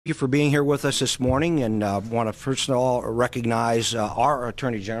You for being here with us this morning, and want to first of all recognize our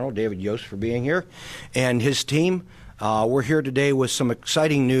Attorney General, David Yost, for being here, and his team. We're here today with some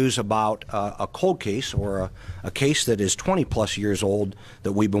exciting news about a cold case, or a case that is 20-plus years old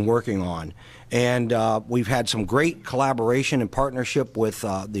that we've been working on. And we've had some great collaboration and partnership with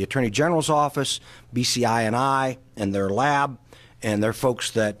the Attorney General's office, BCI and their lab, and they're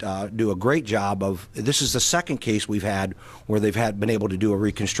folks that do a great job of. This is the second case we've had where they've been able to do a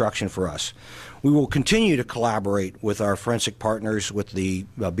reconstruction for us. We will continue to collaborate with our forensic partners, with the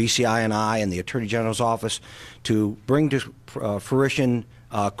BCI and the Attorney General's office, to bring to fruition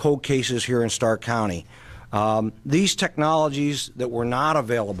cold cases here in Stark County. These technologies that were not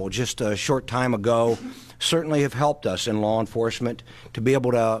available just a short time ago certainly have helped us in law enforcement to be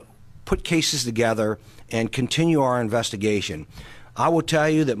able to put cases together and continue our investigation. I will tell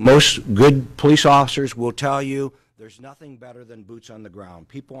you that most good police officers will tell you there's nothing better than boots on the ground,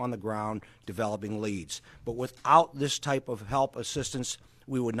 people on the ground developing leads. But without this type of help, assistance,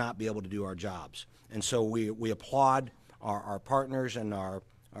 we would not be able to do our jobs. And so we applaud our partners and our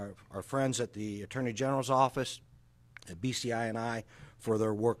friends at the Attorney General's office, at BCI for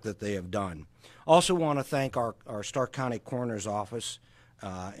their work that they have done. Also want to thank our Stark County Coroner's Office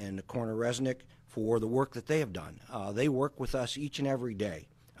and the Coroner Resnick for the work that they have done. They work with us each and every day.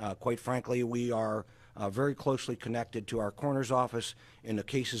 Quite frankly, we are very closely connected to our coroner's office in the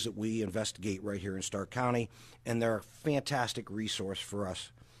cases that we investigate right here in Stark County, and they're a fantastic resource for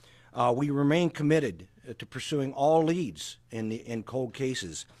us. We remain committed to pursuing all leads in cold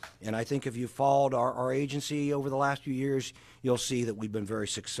cases, and I think if you followed our agency over the last few years, you'll see that we've been very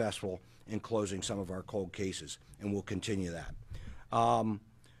successful in closing some of our cold cases, and we'll continue that.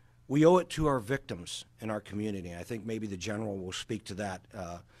 We owe it to our victims in our community. I think maybe the General will speak to that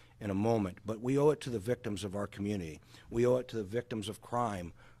in a moment, but we owe it to the victims of our community. We owe it to the victims of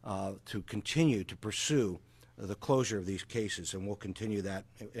crime to continue to pursue the closure of these cases, and we'll continue that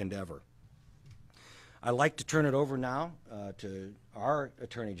endeavor. I'd like to turn it over now to our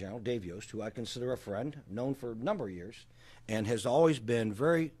Attorney General, Dave Yost, who I consider a friend, known for a number of years, and has always been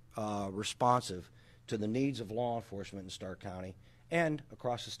very responsive to the needs of law enforcement in Stark County and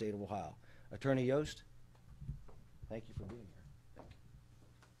across the state of Ohio. Attorney Yost, thank you for being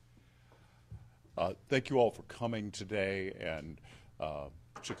here. Thank you all for coming today, and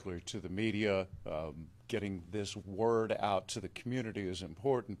particularly to the media. Getting this word out to the community is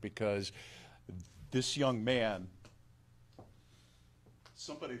important because this young man,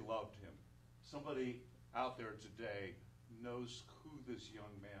 somebody loved him. Somebody out there today knows who this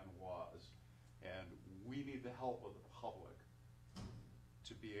young man was, and we need the help of the public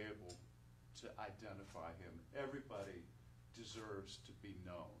to be able to identify him. Everybody deserves to be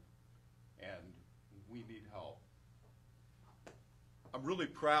known, and we need help. I'm really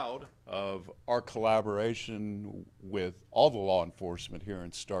proud of our collaboration with all the law enforcement here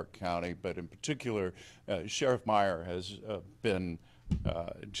in Stark County, but in particular, Sheriff Meyer has been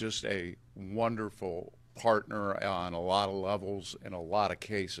just a wonderful partner on a lot of levels in a lot of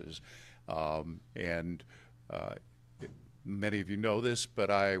cases. Many of you know this, but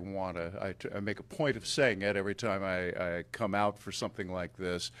I make a point of saying it every time I come out for something like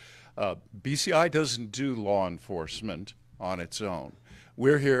this. BCI doesn't do law enforcement on its own.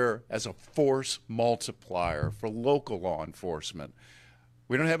 We're here as a force multiplier for local law enforcement.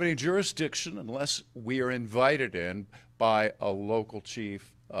 We don't have any jurisdiction unless we are invited in by a local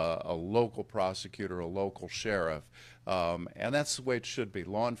chief, a local prosecutor, a local sheriff. And that's the way it should be.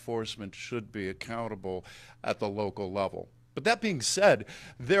 Law enforcement should be accountable at the local level. But that being said,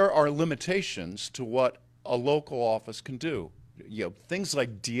 there are limitations to what a local office can do. Things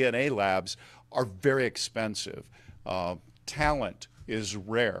like DNA labs are very expensive. Talent is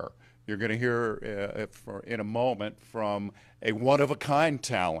rare. You're going to hear in a moment from a one-of-a-kind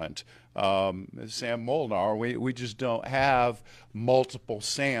talent, Sam Molnar. We just don't have multiple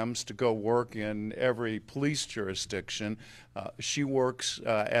Sams to go work in every police jurisdiction. She works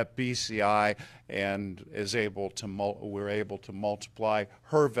at BCI and we're able to multiply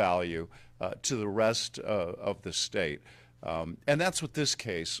her value to the rest of the state. And that's what this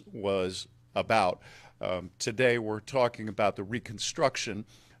case was about. Today we're talking about the reconstruction,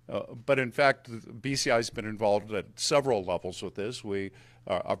 but in fact BCI has been involved at several levels with this. We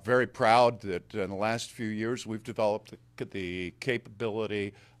are very proud that in the last few years we've developed the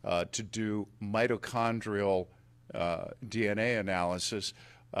capability to do mitochondrial DNA analysis.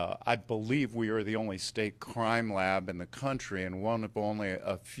 I believe we are the only state crime lab in the country, and one of only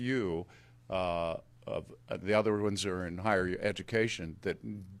a few of the other ones are in higher education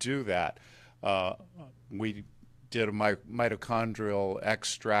that do that. We did a mitochondrial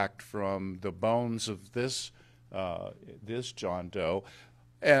extract from the bones of this John Doe,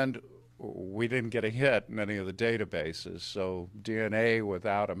 and we didn't get a hit in any of the databases. So DNA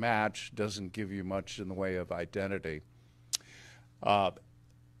without a match doesn't give you much in the way of identity. One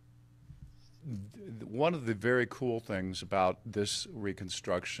of the very cool things about this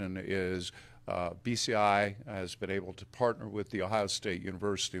reconstruction is BCI has been able to partner with The Ohio State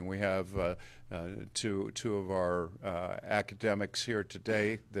University, and we have two of our academics here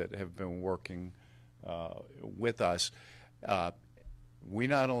today that have been working with us. We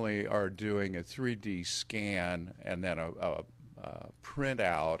not only are doing a 3D scan and then a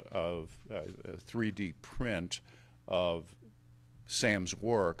printout of a 3D print of Sam's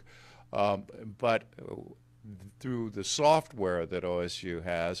work, but through the software that OSU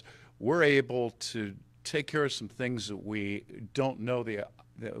has, we're able to take care of some things that we don't know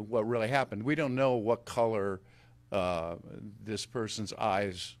what really happened. We don't know what color this person's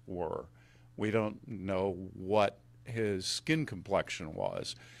eyes were. We don't know what his skin complexion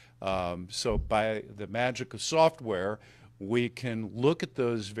was. So by the magic of software, we can look at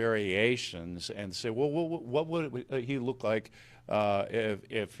those variations and say, well, what would he look like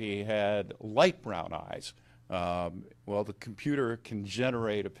if he had light brown eyes? Well, the computer can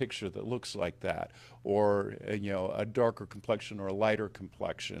generate a picture that looks like that, or a darker complexion or a lighter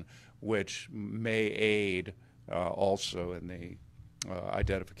complexion, which may aid also in the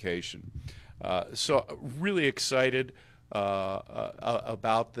identification. So really excited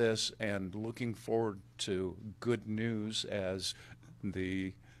about this and looking forward to good news as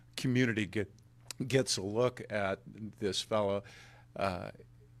the community gets a look at this fellow.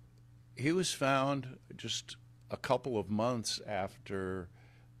 He was found just a couple of months after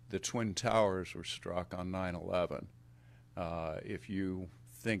the Twin Towers were struck on 9/11. If you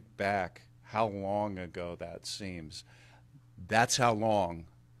think back how long ago that seems, that's how long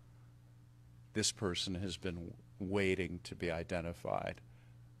this person has been waiting to be identified.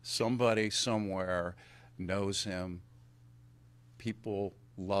 Somebody somewhere knows him. People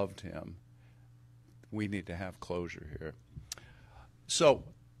loved him. We need to have closure here. So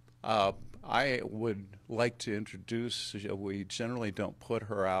I would like to introduce, we generally don't put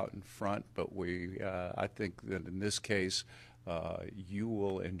her out in front, but I think that in this case, you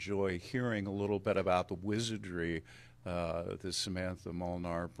will enjoy hearing a little bit about the wizardry that Samantha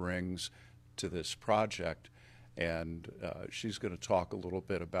Molnar brings to this project. And she's going to talk a little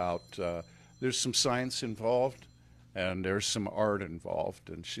bit about, there's some science involved and there's some art involved,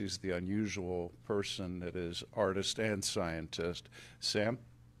 and she's the unusual person that is artist and scientist. Sam?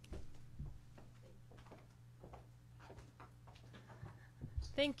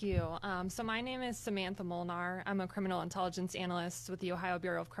 Thank you. So my name is Samantha Molnar. I'm a criminal intelligence analyst with the Ohio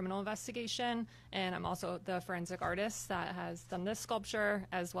Bureau of Criminal Investigation, and I'm also the forensic artist that has done this sculpture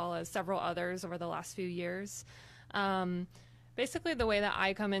as well as several others over the last few years. Basically, the way that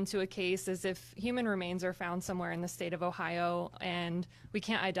I come into a case is if human remains are found somewhere in the state of Ohio and we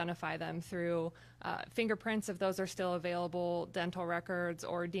can't identify them through fingerprints, if those are still available, dental records,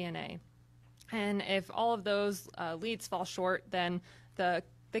 or DNA. And if all of those leads fall short, then the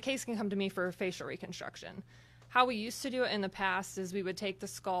case can come to me for facial reconstruction. How we used to do it in the past is we would take the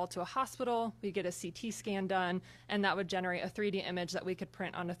skull to a hospital, we'd get a CT scan done, and that would generate a 3D image that we could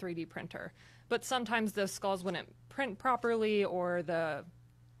print on a 3D printer. But sometimes the skulls wouldn't print properly, or the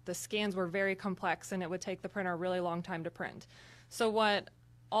scans were very complex and it would take the printer a really long time to print. So what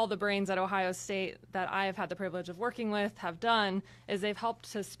all the brains at Ohio State that I have had the privilege of working with have done is they've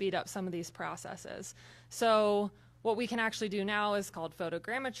helped to speed up some of these processes. So what we can actually do now is called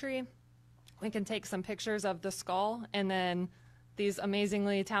photogrammetry. We can take some pictures of the skull, and then these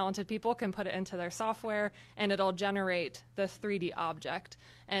amazingly talented people can put it into their software and it'll generate the 3D object.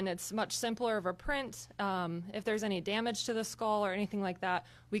 And it's much simpler of a print. If there's any damage to the skull or anything like that,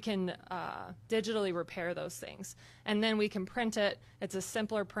 we can digitally repair those things. And then we can print it. It's a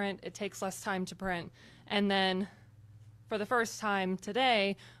simpler print. It takes less time to print. And then for the first time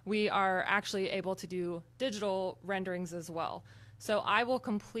today, we are actually able to do digital renderings as well. So I will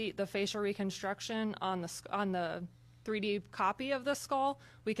complete the facial reconstruction on the 3D copy of the skull.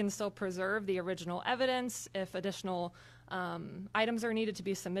 We can still preserve the original evidence. If additional items are needed to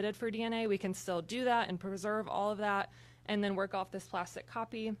be submitted for DNA, we can still do that and preserve all of that and then work off this plastic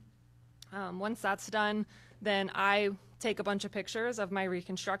copy. Once that's done, then I take a bunch of pictures of my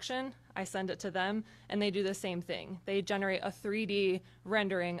reconstruction, I send it to them, and they do the same thing. They generate a 3D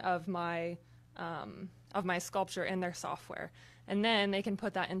rendering of my sculpture in their software. And then they can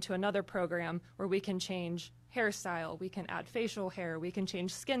put that into another program where we can change hairstyle, we can add facial hair, we can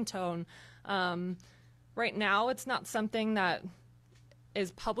change skin tone. Right now, it's not something that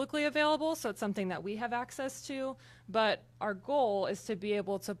is publicly available, so it's something that we have access to, but our goal is to be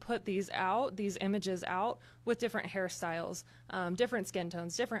able to put these images out with different hairstyles, different skin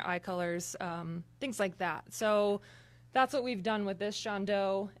tones, different eye colors, things like that. So that's what we've done with this John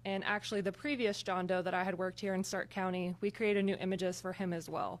Doe, and actually the previous John Doe that I had worked here in Stark County, we created new images for him as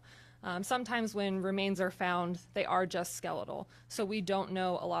well. Sometimes when remains are found, they are just skeletal, so we don't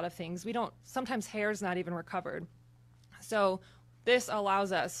know a lot of things. Sometimes hair is not even recovered. So this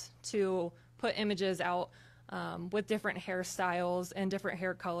allows us to put images out with different hairstyles and different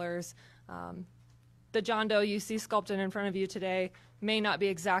hair colors. The John Doe you see sculpted in front of you today may not be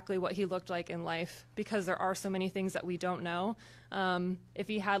exactly what he looked like in life because there are so many things that we don't know. If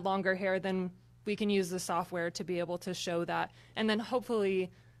he had longer hair, then we can use the software to be able to show that. And then hopefully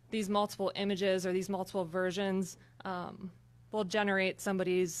these multiple images or these multiple versions will generate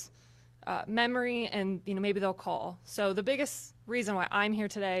somebody's memory, and maybe they'll call. So the biggest reason why I'm here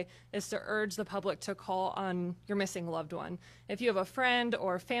today is to urge the public to call on your missing loved one. If you have a friend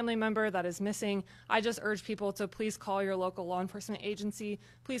or family member that is missing, I just urge people to please call your local law enforcement agency,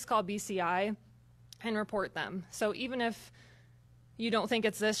 please call BCI and report them. So even if you don't think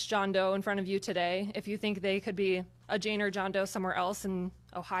it's this John Doe in front of you today, if you think they could be a Jane or John Doe somewhere else in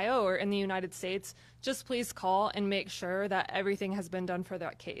Ohio or in the United States, just please call and make sure that everything has been done for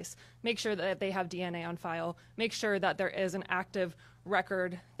that case. Make sure that they have DNA on file. Make sure that there is an active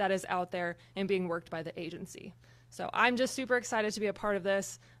record that is out there and being worked by the agency. So I'm just super excited to be a part of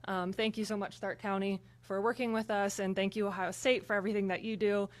this. Thank you so much, Stark County, for working with us, and thank you, Ohio State, for everything that you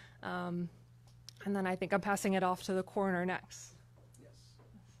do. And then I think I'm passing it off to the coroner next. Yes.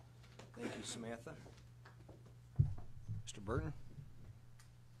 Thank you, Samantha. Mr. Burton,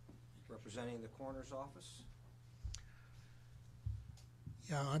 representing the coroner's office.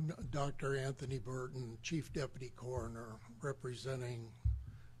 Yeah, I'm Dr. Anthony Burton, Chief Deputy Coroner, representing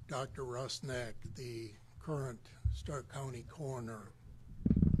Dr. Rusnak, the current Stark County Coroner.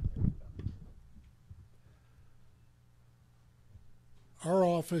 Our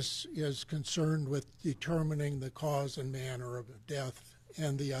office is concerned with determining the cause and manner of death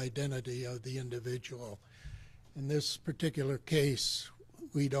and the identity of the individual. In this particular case,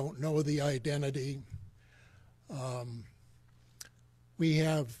 we don't know the identity. We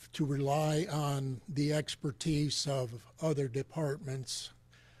have to rely on the expertise of other departments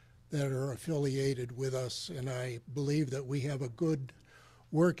that are affiliated with us, and I believe that we have a good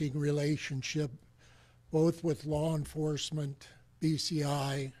working relationship both with law enforcement,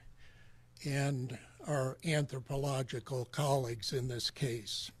 BCI, and our anthropological colleagues in this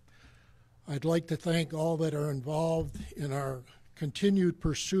case. I'd like to thank all that are involved in our continued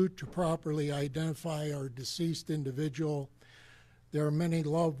pursuit to properly identify our deceased individual. There are many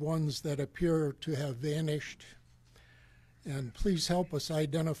loved ones that appear to have vanished, and please help us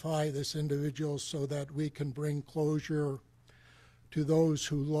identify this individual so that we can bring closure to those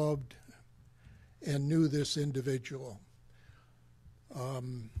who loved and knew this individual.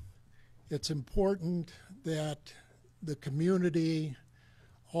 It's important that the community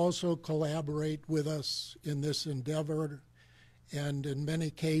also collaborate with us in this endeavor, and in many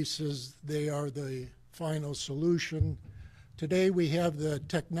cases they are the final solution. Today we have the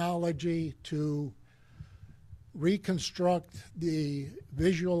technology to reconstruct the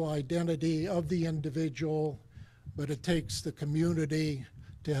visual identity of the individual, but it takes the community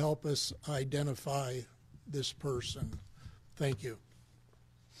to help us identify this person. Thank you.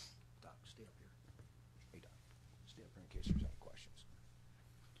 Doc, stay up here. Hey, Doc, stay up here in case there's any questions.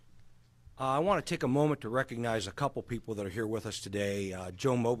 I want to take a moment to recognize a couple people that are here with us today.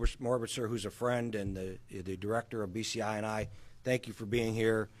 Joe Morbitzer, who's a friend and the director of BCI, and I thank you for being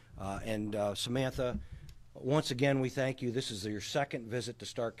here. And Samantha, once again, we thank you. This is your second visit to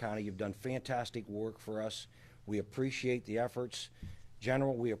Stark County. You've done fantastic work for us. We appreciate the efforts.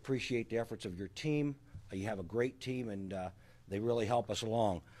 General, we appreciate the efforts of your team. You have a great team, and they really help us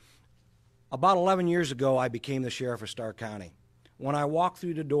along. About 11 years ago, I became the sheriff of Stark County. When I walked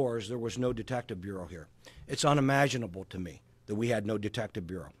through the doors, there was no detective bureau here. It's unimaginable to me that we had no detective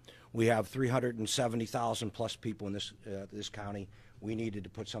bureau. We have 370,000 plus people in this county. We needed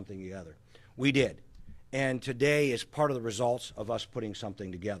to put something together. We did. And today is part of the results of us putting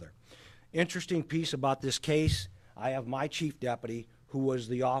something together. Interesting piece about this case, I have my chief deputy, who was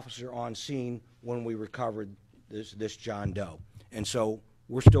the officer on scene when we recovered this John Doe. And so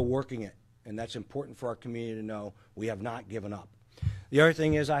we're still working it, and that's important for our community to know. We have not given up. The other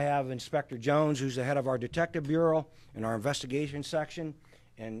thing is I have Inspector Jones, who's the head of our Detective Bureau in our investigation section,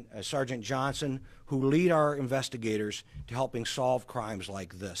 and Sergeant Johnson, who lead our investigators to helping solve crimes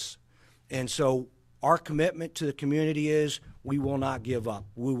like this. And so Our commitment to the community is we will not give up.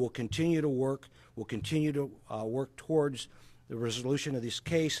 We will continue to work. We'll continue to work towards the resolution of this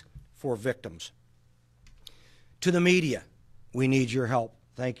case for victims. To the media, we need your help.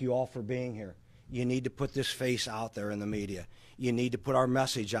 Thank you all for being here. You need to put this face out there in the media. You need to put our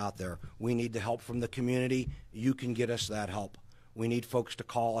message out there. We need the help from the community. You can get us that help. We need folks to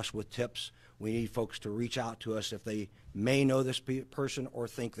call us with tips. We need folks to reach out to us if they may know this person or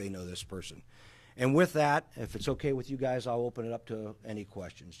think they know this person. And with that, if it's okay with you guys, I'll open it up to any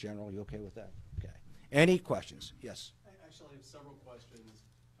questions. General, you okay with that? Okay. Any questions? Yes. Actually, I have several questions.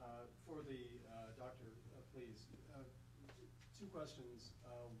 For the doctor, please. Two questions.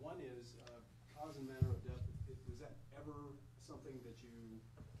 One is cause and manner of death. Was that ever something that you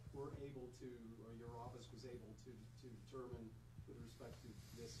were able to, or your office was able to determine with respect to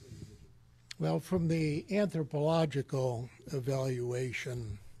this individual? Well, from the anthropological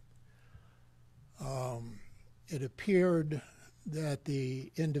evaluation, it appeared that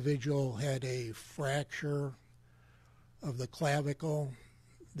the individual had a fracture of the clavicle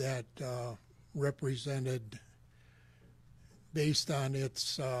that represented, based on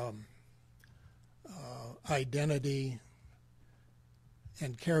its identity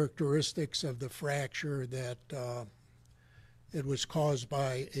and characteristics of the fracture, that it was caused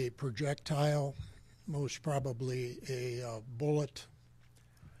by a projectile, most probably a bullet.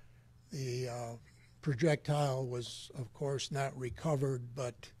 The projectile was, of course, not recovered,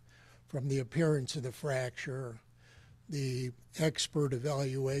 but from the appearance of the fracture, the expert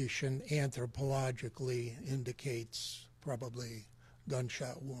evaluation anthropologically indicates probably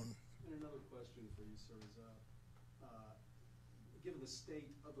gunshot wound. And another question for you, sir, is given the state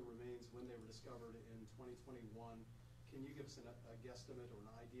of the remains when they were discovered in 2021, can you give us a guesstimate or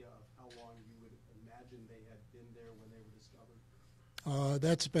an idea of how long you would imagine they had been there when they were discovered?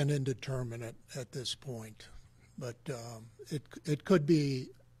 That's been indeterminate at this point, but it could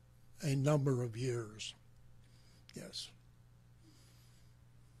be a number of years. Yes.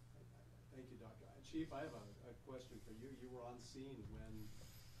 Thank you, Doctor. Chief, I have a question for you. You were on scene when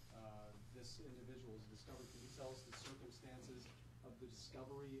this individual was discovered. Can you tell us the circumstances of the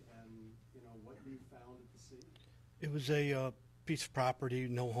discovery and what you found at the scene? It was a piece of property.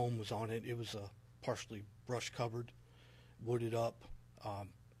 No home was on it. It was partially brush covered, wooded up.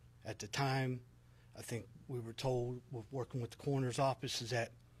 At the time, I think we were told, working with the coroner's office, is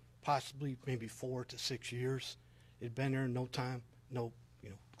that possibly maybe 4 to 6 years. It'd been there, no time, no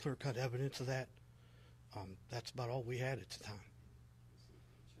clear-cut evidence of that. That's about all we had at the time.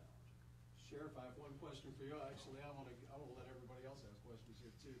 Sheriff, I have one question for you. Actually, I want to let everybody else ask questions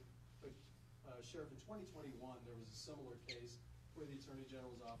here too. But Sheriff, in 2021, there was a similar case where the Attorney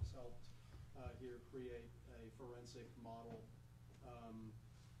General's office helped here create a forensic model.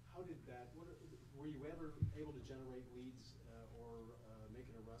 How did that? Were you ever able to generate leads or make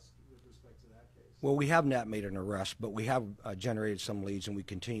an arrest with respect to that case? Well, we have not made an arrest, but we have generated some leads, and we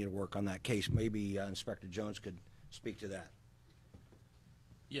continue to work on that case. Maybe Inspector Jones could speak to that.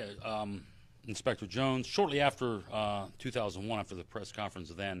 Yeah, Inspector Jones. Shortly after 2001, after the press conference,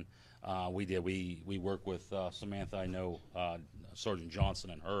 then we worked with Samantha. I know Sergeant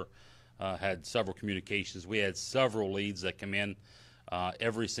Johnson and her had several communications. We had several leads that come in.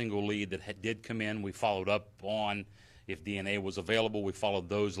 Every single lead that did come in, we followed up on. If DNA was available, we followed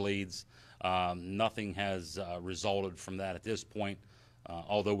those leads. Nothing has resulted from that at this point.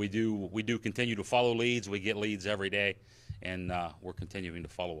 Although we do continue to follow leads. We get leads every day, and we're continuing to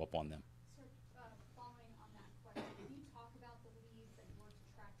follow up on them. Sir, following on that question, can you talk about the leads that you were to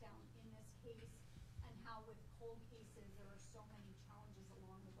track down in this case, and how with cold cases there are so many challenges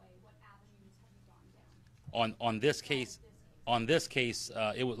along the way? What avenues have you gone down? On this case,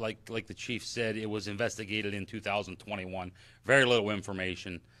 it was like the chief said, it was investigated in 2021. Very little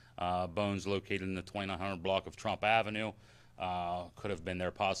information. Bones located in the 2900 block of Trump Avenue. Could have been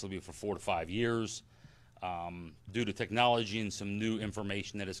there possibly for 4 to 5 years. Due to technology and some new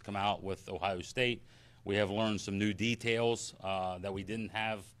information that has come out with Ohio State, we have learned some new details that we didn't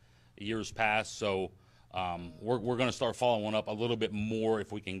have years past. So we're going to start following up a little bit more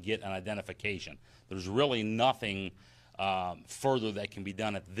if we can get an identification. There's really nothing further that can be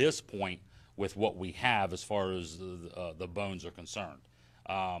done at this point with what we have as far as the bones are concerned.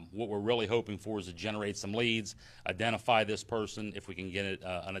 What we're really hoping for is to generate some leads, identify this person. If we can get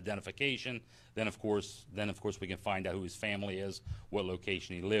an identification, then of course we can find out who his family is, what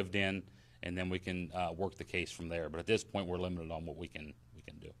location he lived in, and then we can work the case from there. But at this point, we're limited on what we can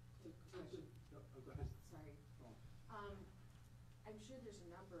do. Sorry. I'm sure there's a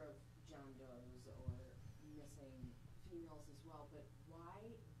number of John Does or missing females as well, but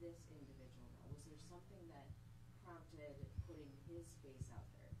why this individual? Was there some case out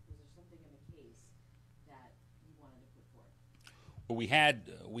there? Was there something in the case that you wanted to put forth? Well,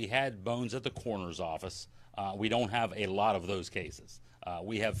 we had Bones at the coroner's office. We don't have a lot of those cases.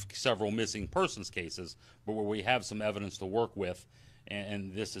 We have several missing persons cases, but where we have some evidence to work with,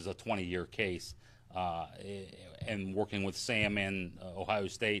 and this is a 20-year case, and working with Sam and Ohio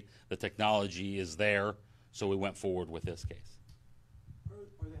State, the technology is there, so we went forward with this case. Are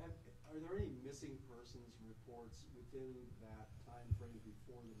there any missing persons reports within that time frame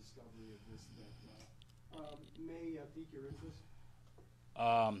before the discovery of this that may pique your interest?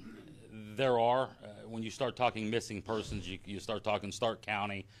 There are. When you start talking missing persons, you start talking Stark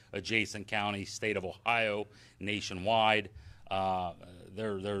County, adjacent counties, state of Ohio, nationwide.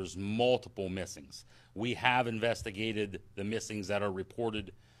 There's multiple missings. We have investigated the missings that are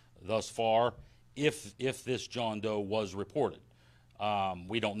reported thus far. If this John Doe was reported,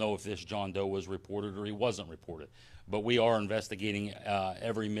 we don't know if this John Doe was reported or he wasn't reported, but we are investigating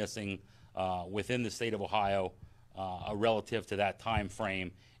every missing within the state of Ohio relative to that time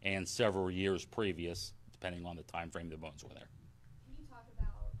frame and several years previous, depending on the time frame the bones were there. Can you talk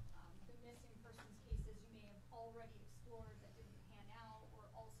about the missing persons cases you may have already explored that didn't pan out, or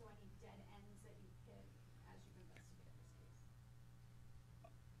also any dead ends that you've hit as you've investigated this case?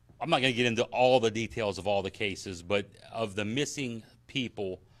 I'm not going to get into all the details of all the cases, but of the missing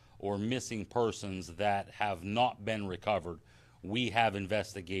people or missing persons that have not been recovered, we have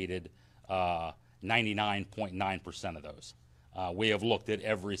investigated 99.9% of those. We have looked at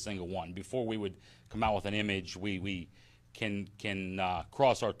every single one. Before we would come out with an image, we can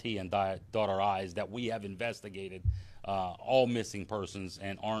cross our T and dot our I's that we have investigated all missing persons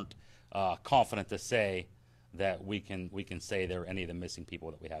and aren't confident to say that we can say they're any of the missing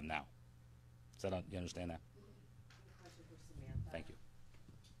people that we have now. You understand that? Question for Samantha. Thank you.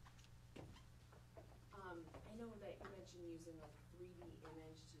 I know that you mentioned using a 3D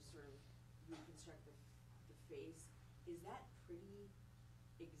image to sort of reconstruct the face. Is that pretty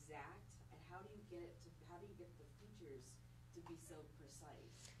exact? And how do you get the features to be so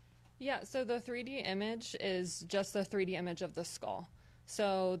precise? Yeah, so the 3D image is just the 3D image of the skull.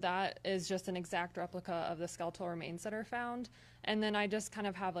 So that is just an exact replica of the skeletal remains that are found. And then I just kind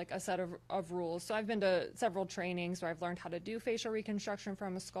of have like a set of rules. So I've been to several trainings where I've learned how to do facial reconstruction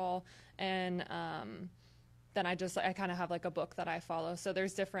from a skull. And then I kind of have like a book that I follow. So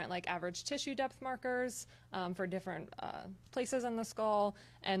there's different like average tissue depth markers for different places in the skull.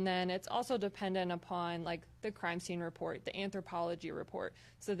 And then it's also dependent upon like the crime scene report, the anthropology report.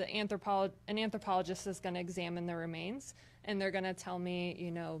 So an anthropologist is going to examine the remains, and they're going to tell me, you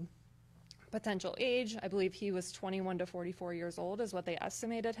know, potential age. I believe he was 21 to 44 years old is what they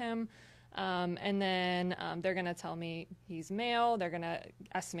estimated him. And then they're going to tell me he's male. They're going to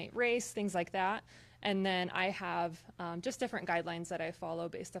estimate race, things like that. And then I have just different guidelines that I follow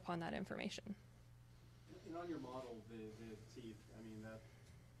based upon that information. And on your model, the teeth, I mean, there's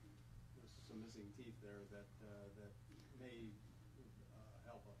some missing teeth there that may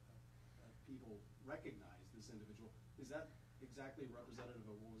help people recognize this individual. Is that exactly representative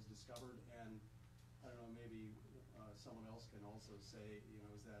of what was discovered? And I don't know, maybe someone else can also say, you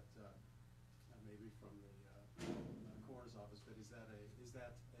know, is that maybe from the coroner's office, but is that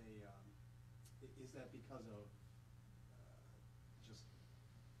because of just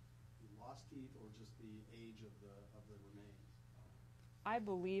the lost teeth or just the age of the remains? I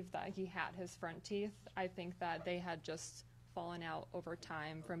believe that he had his front teeth. I think that they had just fallen out over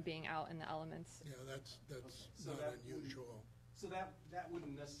time from being out in the elements. Yeah, that's So not that unusual. So that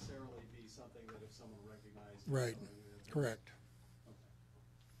wouldn't necessarily be something that if someone recognized. Right, correct. Okay.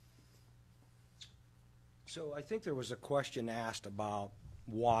 So I think there was a question asked about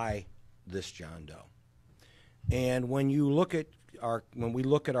why this John Doe. And when we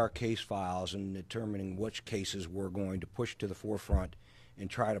look at our case files and determining which cases we're going to push to the forefront and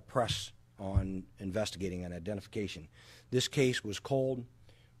try to press on investigating and identification, this case was cold.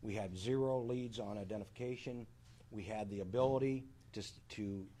 We had 0 leads on identification. We had the ability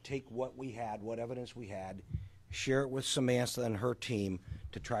to take what we had, what evidence we had, share it with Samantha and her team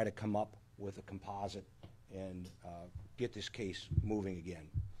to try to come up with a composite and get this case moving again.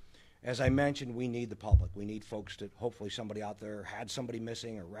 As I mentioned, we need the public. We need folks that hopefully somebody out there had somebody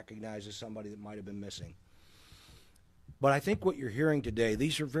missing or recognizes somebody that might have been missing. But I think what you're hearing today,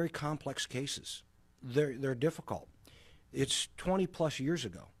 these are very complex cases. They're difficult. It's 20 plus years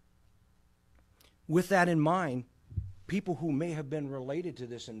ago. With that in mind, people who may have been related to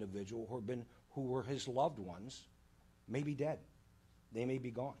this individual who were his loved ones may be dead. They may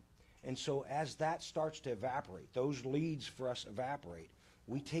be gone. And so as that starts to evaporate, those leads for us evaporate,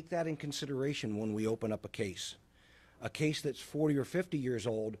 we take that in consideration when we open up a case. A case that's 40 or 50 years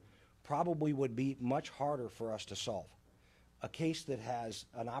old probably would be much harder for us to solve. A case that has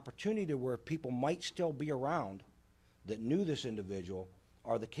an opportunity where people might still be around that knew this individual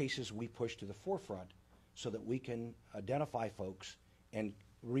are the cases we push to the forefront so that we can identify folks and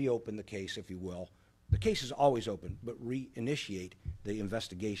reopen the case, if you will. The case is always open, but reinitiate the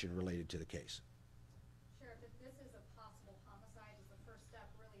investigation related to the case. Sheriff, if this is a possible homicide, is the first step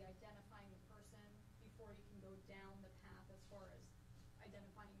really identifying the person before you can go down the path as far as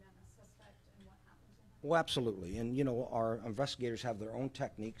identifying them as suspect and what happened to him? Well, absolutely. And, you know, our investigators have their own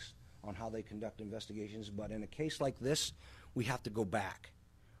techniques on how they conduct investigations, but in a case like this, we have to go back.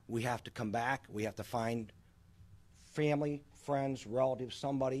 We have to come back. We have to find family, friends, relatives,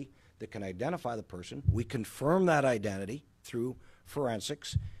 somebody that can identify the person. We confirm that identity through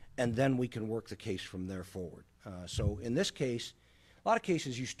forensics, and then we can work the case from there forward. So in this case, a lot of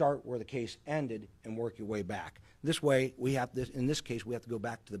cases you start where the case ended and work your way back. This way, we have this. In this case, we have to go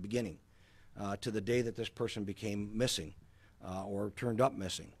back to the beginning, to the day that this person became missing, or turned up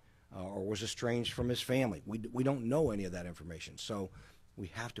missing, or was estranged from his family. We don't know any of that information, so we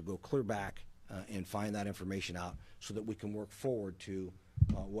have to go clear back and find that information out so that we can work forward to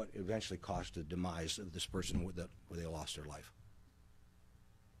what eventually caused the demise of this person where they lost their life.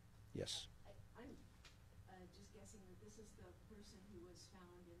 Yes. I'm just guessing that this is the person who was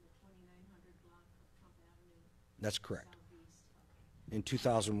found in the 2900 block of Trump Avenue. That's correct. Southeast. Okay. In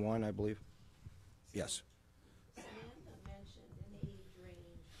 2001, I believe. Yes. Samantha mentioned an age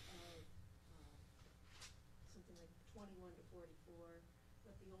range of something like 21 to 44,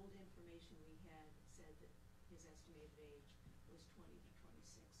 but the old information we had said that his estimated age was 20 to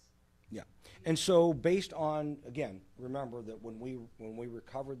 26. Yeah. And so based on, again, remember that when we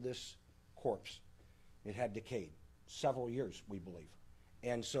recovered this corpse, it had decayed several years, we believe.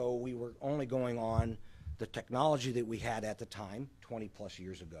 And so we were only going on the technology that we had at the time, 20 plus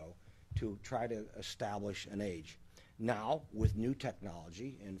years ago, to try to establish an age. Now, with new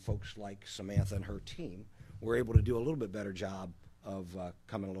technology and folks like Samantha and her team, we're able to do a little bit better job of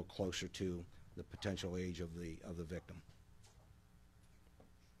coming a little closer to the potential age of the victim.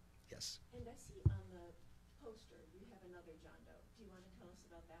 Yes. And I see on the poster you have another John Doe. Do you want to tell us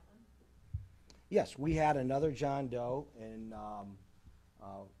about that one? Yes, we had another John Doe, and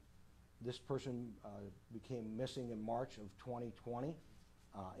this person became missing in March of 2020,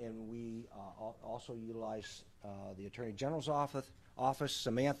 and we also utilized the Attorney General's office,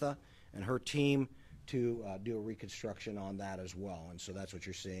 Samantha, and her team to do a reconstruction on that as well, and so that's what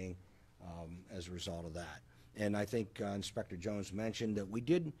you're seeing as a result of that. And I think Inspector Jones mentioned that we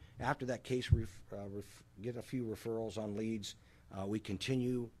did, after that case, get a few referrals on leads. We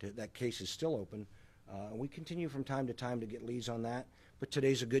continue to, that case is still open, and we continue from time to time to get leads on that. But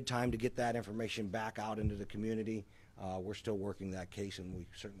today's a good time to get that information back out into the community. We're still working that case, and we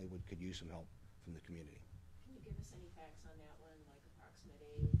certainly could use some help from the community. Can you give us any facts on that one, like approximate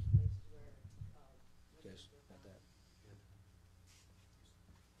age, places where Yes, got that.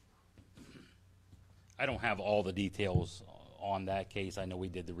 I don't have all the details on that case. I know we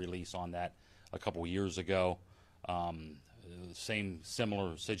did the release on that a couple years ago.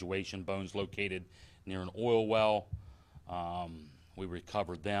 Similar situation, bones located near an oil well. We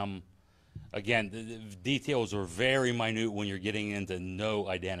recovered them. Again, the details are very minute when you're getting into no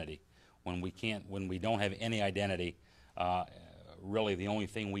identity. When we don't have any identity, really the only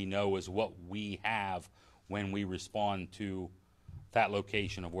thing we know is what we have when we respond to that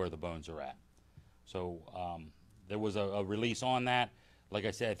location of where the bones are at. So there was a release on that. Like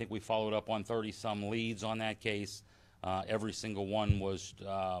I said, I think we followed up on 30-some leads on that case. Every single one was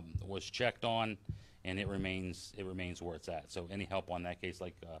checked on, and it remains where it's at. So any help on that case,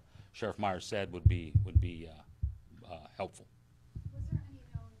 like Sheriff Myers said, would be helpful. Was there any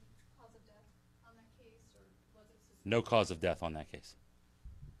known cause of death on that case, or was it suspicious? No cause of death on that case.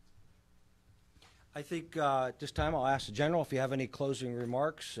 I think at this time I'll ask the General if you have any closing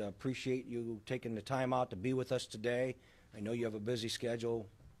remarks. Appreciate you taking the time out to be with us today. I know you have a busy schedule.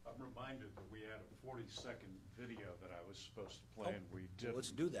 I'm reminded that we had a 40-second video that I was supposed to play, and we didn't.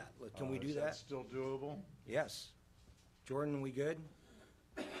 Let's do that. Can we do Is that? still doable? Yes. Jordan, we good?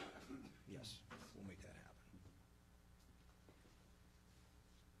 Yes, we'll make that happen.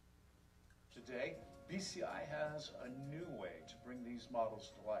 Today, BCI has a new way to bring these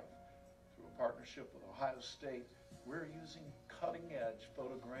models to life. Through a partnership with Ohio State, we're using cutting-edge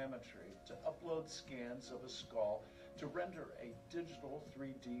photogrammetry to upload scans of a skull to render a digital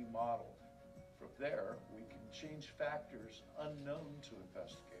 3D model. From there, we can change factors unknown to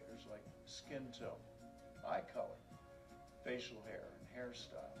investigators like skin tone, eye color, facial hair, and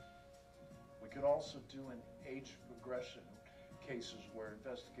hairstyle. We could also do an age regression, cases where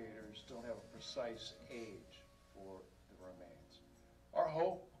investigators don't have a precise age for the remains. Our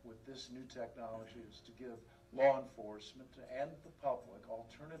hope with this new technology is to give law enforcement and the public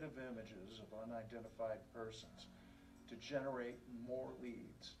alternative images of unidentified persons to generate more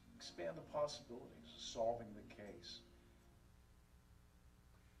leads, expand the possibilities of solving the case.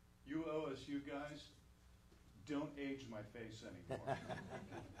 You owe us, you guys. Don't age my face anymore.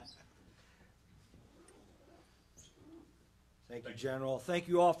 Thank you, General. Thank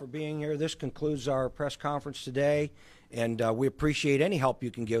you all for being here. This concludes our press conference today, and we appreciate any help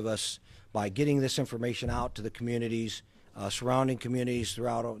you can give us by getting this information out to the communities, surrounding communities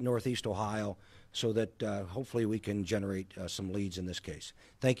throughout Northeast Ohio, so that hopefully we can generate some leads in this case.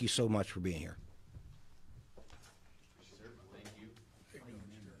 Thank you so much for being here.